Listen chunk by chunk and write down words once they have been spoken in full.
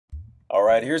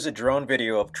Alright, here's a drone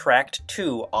video of Tract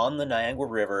 2 on the Niangua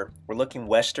River. We're looking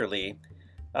westerly.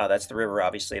 That's the river,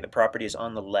 obviously. The property is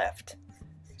on the left.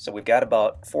 So we've got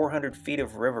about 400 feet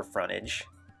of river frontage.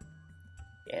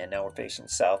 And now we're facing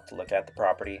south to look at the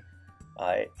property.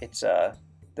 The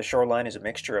shoreline is a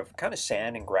mixture of kind of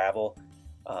sand and gravel,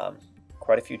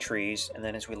 quite a few trees. And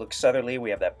then as we look southerly, we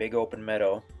have that big open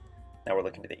meadow. Now we're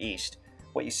looking to the east.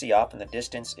 What you see off in the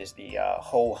distance is the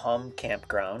Ho Hum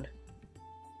campground.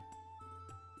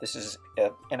 This is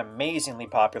an amazingly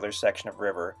popular section of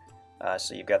river,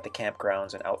 so you've got the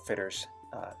campgrounds and outfitters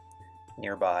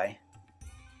nearby.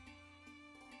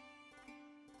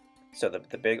 So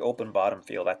the big open bottom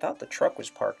field, I thought the truck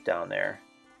was parked down there,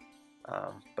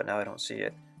 but now I don't see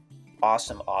it.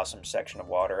 Awesome, awesome section of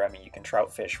water. I mean, you can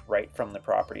trout fish right from the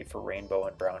property for rainbow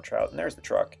and brown trout, and there's the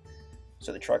truck.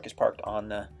 So the truck is parked on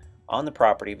the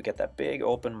property. We get that big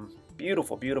open,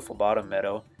 beautiful, beautiful bottom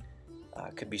meadow.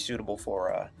 Could be suitable for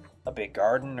a big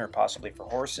garden or possibly for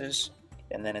horses.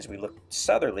 And then as we look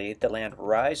southerly, the land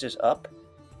rises up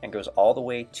and goes all the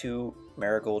way to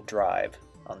Marigold Drive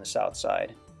on the south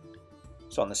side.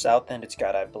 So on the south end, it's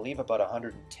got, I believe, about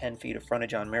 110 feet of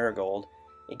frontage on Marigold.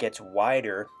 It gets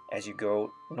wider as you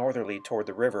go northerly toward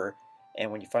the river,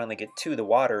 and when you finally get to the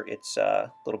water, it's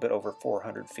a little bit over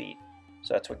 400 feet.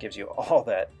 So that's what gives you all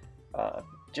that,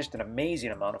 just an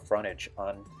amazing amount of frontage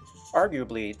on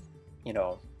arguably, you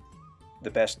know, the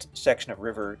best section of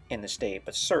river in the state,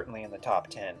 but certainly in the top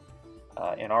 10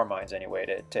 in our minds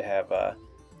anyway, to have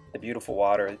the beautiful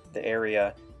water, the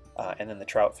area, and then the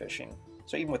trout fishing.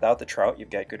 So even without the trout,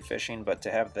 you've got good fishing, but to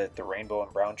have the rainbow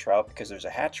and brown trout, because there's a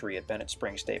hatchery at Bennett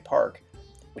Springs State Park,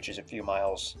 which is a few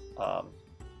miles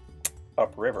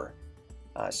upriver.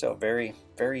 So very,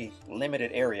 very limited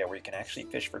area where you can actually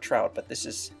fish for trout, but this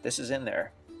is in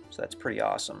there, so that's pretty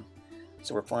awesome.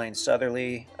 So we're flying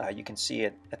southerly. You can see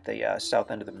it at the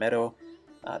south end of the meadow.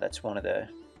 That's one of the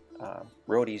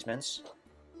road easements.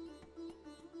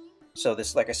 So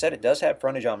this, like I said, it does have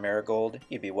frontage on Marigold.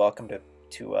 You'd be welcome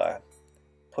to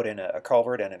put in a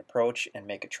culvert and an approach and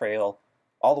make a trail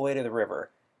all the way to the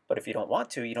river. But if you don't want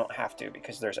to, you don't have to,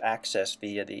 because there's access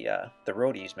via the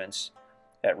road easements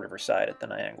at Riverside at the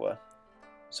Niangua.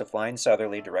 So flying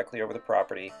southerly directly over the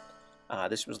property.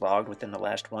 This was logged within the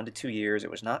last 1 to 2 years. It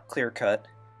was not clear cut,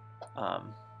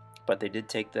 but they did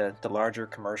take the larger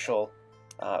commercial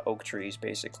oak trees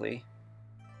basically,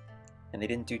 and they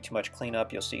didn't do too much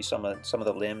cleanup. You'll see some of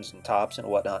the limbs and tops and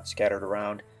whatnot scattered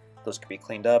around. Those could be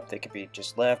cleaned up. They could be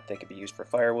just left. They could be used for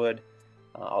firewood,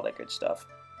 all that good stuff.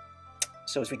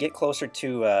 So as we get closer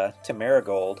to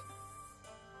Marigold,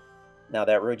 now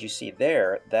that road you see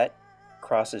there, that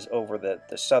crosses over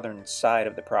the southern side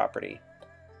of the property.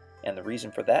 And the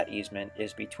reason for that easement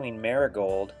is between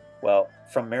Marigold, well,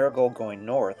 from Marigold going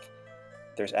north,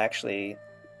 there's actually,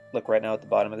 look right now at the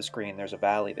bottom of the screen, there's a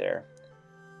valley there.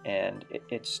 And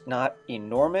it's not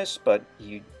enormous, but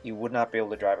you would not be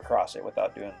able to drive across it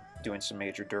without doing some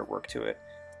major dirt work to it.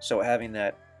 So having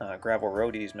that gravel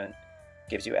road easement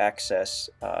gives you access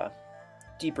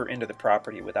deeper into the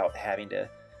property without having to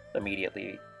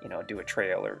immediately, do a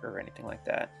trail or anything like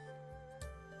that.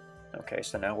 Okay,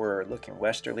 so now we're looking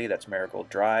westerly. That's Marigold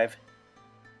Drive.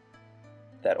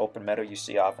 That open meadow you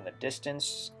see off in the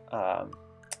distance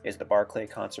is the Barclay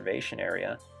Conservation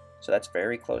Area. So that's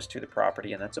very close to the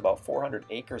property, and that's about 400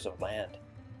 acres of land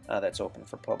that's open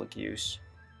for public use.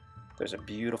 There's a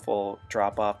beautiful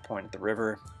drop-off point at the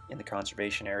river in the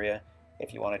conservation area.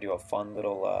 If you want to do a fun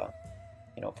little,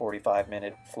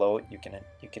 45-minute float, you can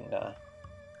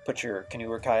put your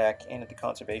canoe or kayak in at the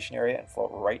conservation area and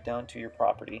float right down to your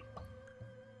property.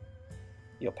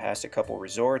 You'll pass a couple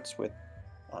resorts with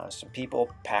some people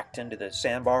packed into the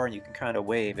sandbar, and you can kind of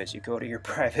wave as you go to your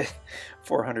private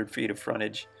 400 feet of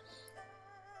frontage.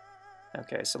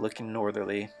 Okay, so looking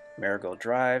northerly, Marigold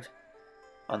Drive.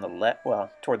 On the left,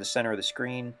 well, toward the center of the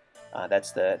screen,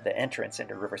 that's the entrance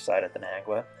into Riverside at the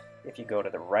Niangua. If you go to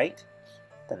the right,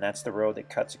 then that's the road that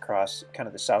cuts across kind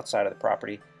of the south side of the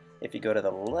property. If you go to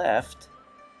the left,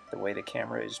 the way the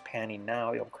camera is panning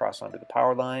now, you'll cross onto the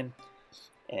power line,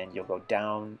 and you'll go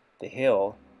down the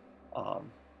hill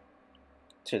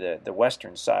to the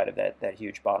western side of that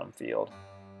huge bottom field.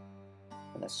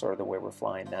 And that's sort of the way we're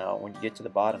flying now. When you get to the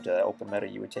bottom, to that open meadow,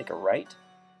 you would take a right,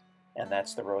 and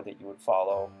that's the road that you would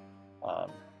follow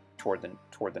toward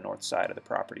the north side of the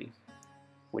property,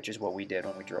 which is what we did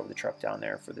when we drove the truck down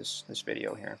there for this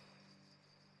video here.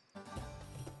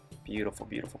 Beautiful,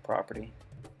 beautiful property.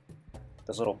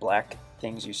 Those little black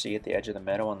things you see at the edge of the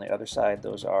meadow on the other side,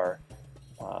 those are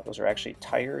actually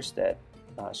tires that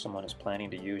someone is planning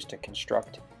to use to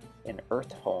construct an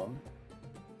earth home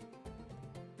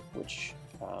which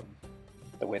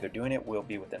the way they're doing it will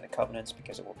be within the covenants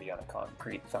because it will be on a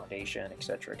concrete foundation,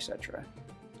 etc., etc.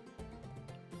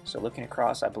 So looking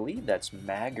across, I believe that's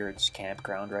Maggard's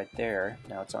campground right there.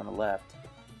 Now it's on the left,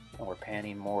 and we're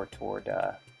panning more toward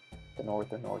the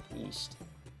north or northeast.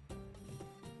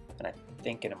 And I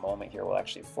think in a moment here we'll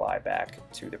actually fly back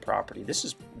to the property. This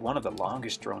is one of the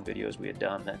longest drone videos we had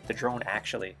done. The drone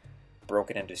actually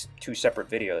broke it into 2 separate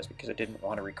videos because it didn't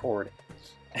want to record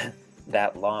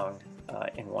that long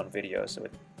in one video, so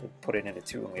it put it into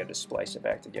 2 and we had to splice it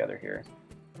back together here.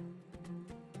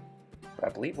 But I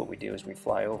believe what we do is we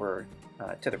fly over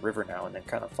to the river now and then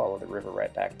kind of follow the river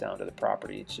right back down to the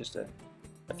property. It's just a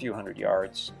few hundred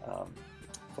yards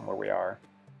from where we are.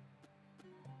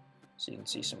 So you can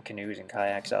see some canoes and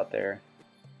kayaks out there.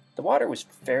 The water was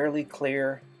fairly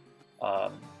clear.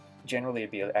 Generally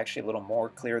it'd be actually a little more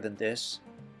clear than this,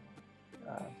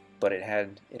 but it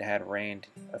had rained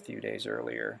a few days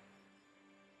earlier.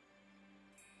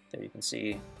 There you can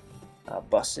see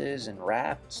buses and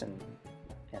rafts and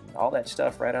all that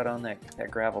stuff right out on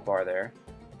that gravel bar there.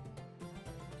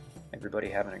 Everybody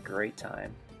having a great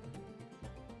time.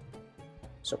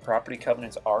 So property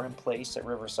covenants are in place at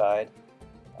Riverside.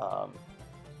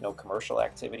 No commercial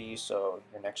activities, so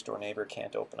your next door neighbor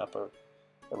can't open up a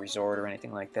resort or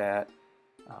anything like that.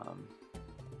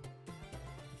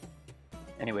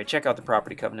 Anyway, check out the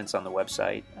property covenants on the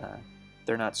website.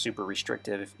 They're not super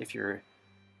restrictive. If you're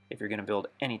going to build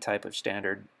any type of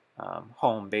standard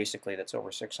home, basically that's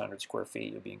over 600 square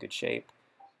feet, you'll be in good shape.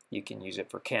 You can use it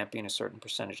for camping a certain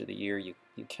percentage of the year. You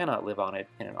cannot live on it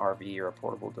in an RV or a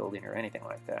portable building or anything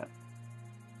like that.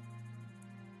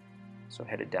 So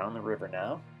headed down the river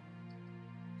now.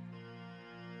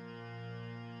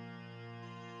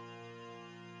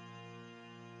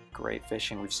 Great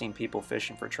fishing. We've seen people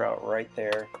fishing for trout right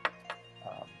there.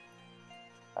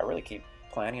 I really keep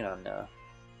planning on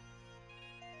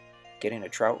getting a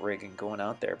trout rig and going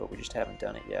out there, but we just haven't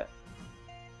done it yet.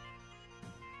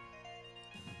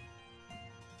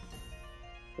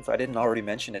 If I didn't already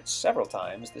mention it several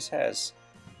times, this has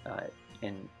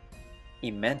an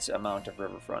immense amount of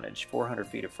river frontage, 400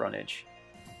 feet of frontage.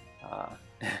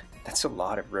 That's a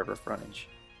lot of river frontage.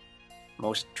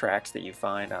 Most tracks that you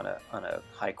find on a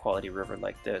high quality river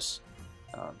like this,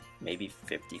 maybe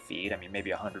 50 feet, I mean maybe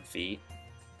 100 feet.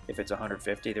 If it's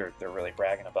 150, they're really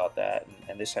bragging about that,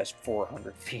 and this has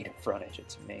 400 feet of frontage.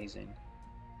 It's amazing.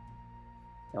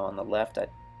 Now on the left,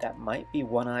 that might be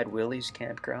One-Eyed Willie's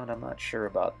campground. I'm not sure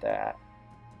about that.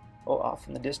 Oh, off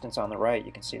in the distance on the right,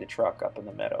 you can see the truck up in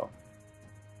the meadow.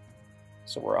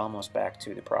 So we're almost back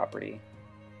to the property.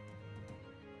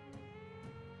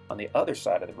 On the other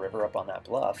side of the river, up on that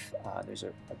bluff, there's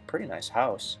a pretty nice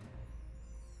house.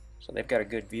 So they've got a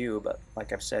good view, but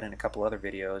like I've said in a couple other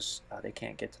videos, they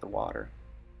can't get to the water.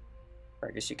 Or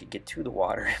I guess you could get to the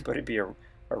water, but it'd be a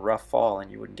rough fall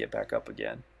and you wouldn't get back up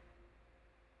again.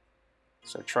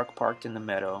 So truck parked in the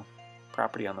meadow,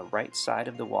 property on the right side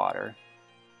of the water.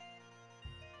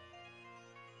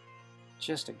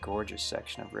 Just a gorgeous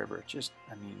section of river. Just,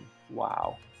 I mean,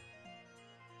 wow.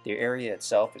 The area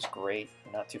itself is great.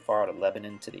 We're not too far out of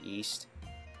Lebanon to the east.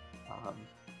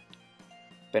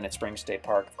 Bennett Springs State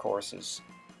Park, of course, is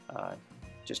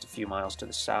just a few miles to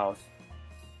the south.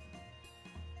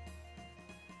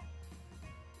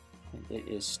 And it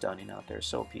is stunning out there,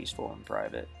 so peaceful and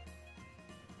private.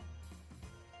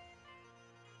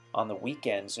 On the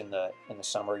weekends in the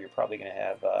summer, you're probably going to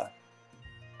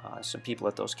have some people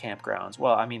at those campgrounds.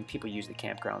 Well, I mean, people use the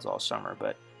campgrounds all summer,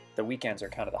 but the weekends are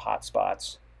kind of the hot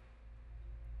spots.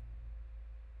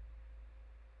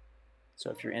 So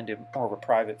if you're into more of a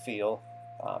private feel,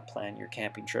 plan your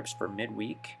camping trips for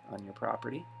midweek on your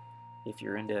property. If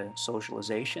you're into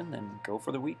socialization, then go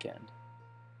for the weekend.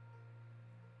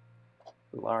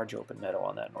 Large open meadow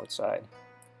on that north side.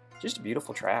 Just a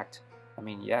beautiful tract. I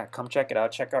mean, yeah, come check it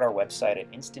out. Check out our website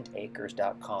at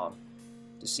InstantAcres.com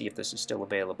to see if this is still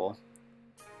available.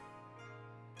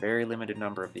 Very limited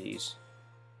number of these.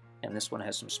 And this one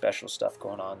has some special stuff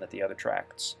going on that the other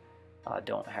tracts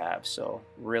don't have. So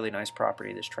really nice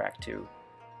property, this tract too.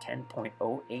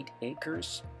 10.08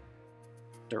 acres.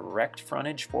 Direct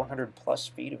frontage, 400 plus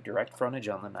feet of direct frontage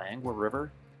on the Niangua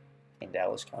River in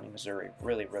Dallas County, Missouri.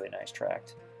 Really, really nice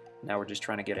tract. Now we're just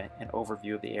trying to get an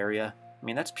overview of the area. I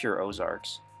mean, that's pure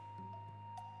Ozarks.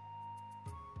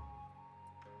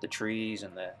 The trees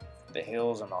and the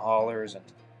hills and the hollers and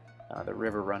the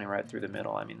river running right through the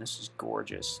middle. I mean, this is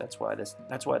gorgeous. That's why this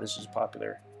is a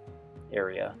popular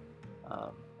area.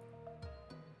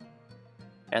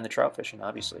 And the trout fishing,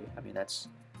 obviously. I mean, that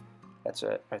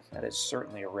is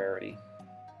certainly a rarity.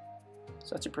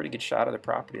 So that's a pretty good shot of the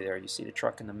property there. You see the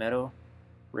truck in the meadow,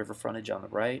 river frontage on the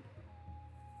right.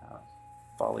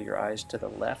 Follow your eyes to the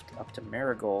left up to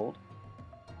Marigold.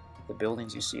 The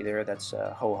buildings you see there, that's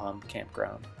Ho-Hum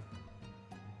Campground.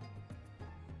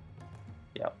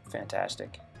 Yep,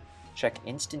 fantastic. Check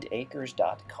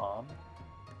InstantAcres.com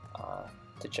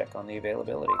to check on the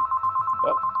availability.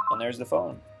 Oh, and there's the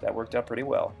phone. That worked out pretty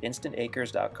well.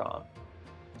 InstantAcres.com.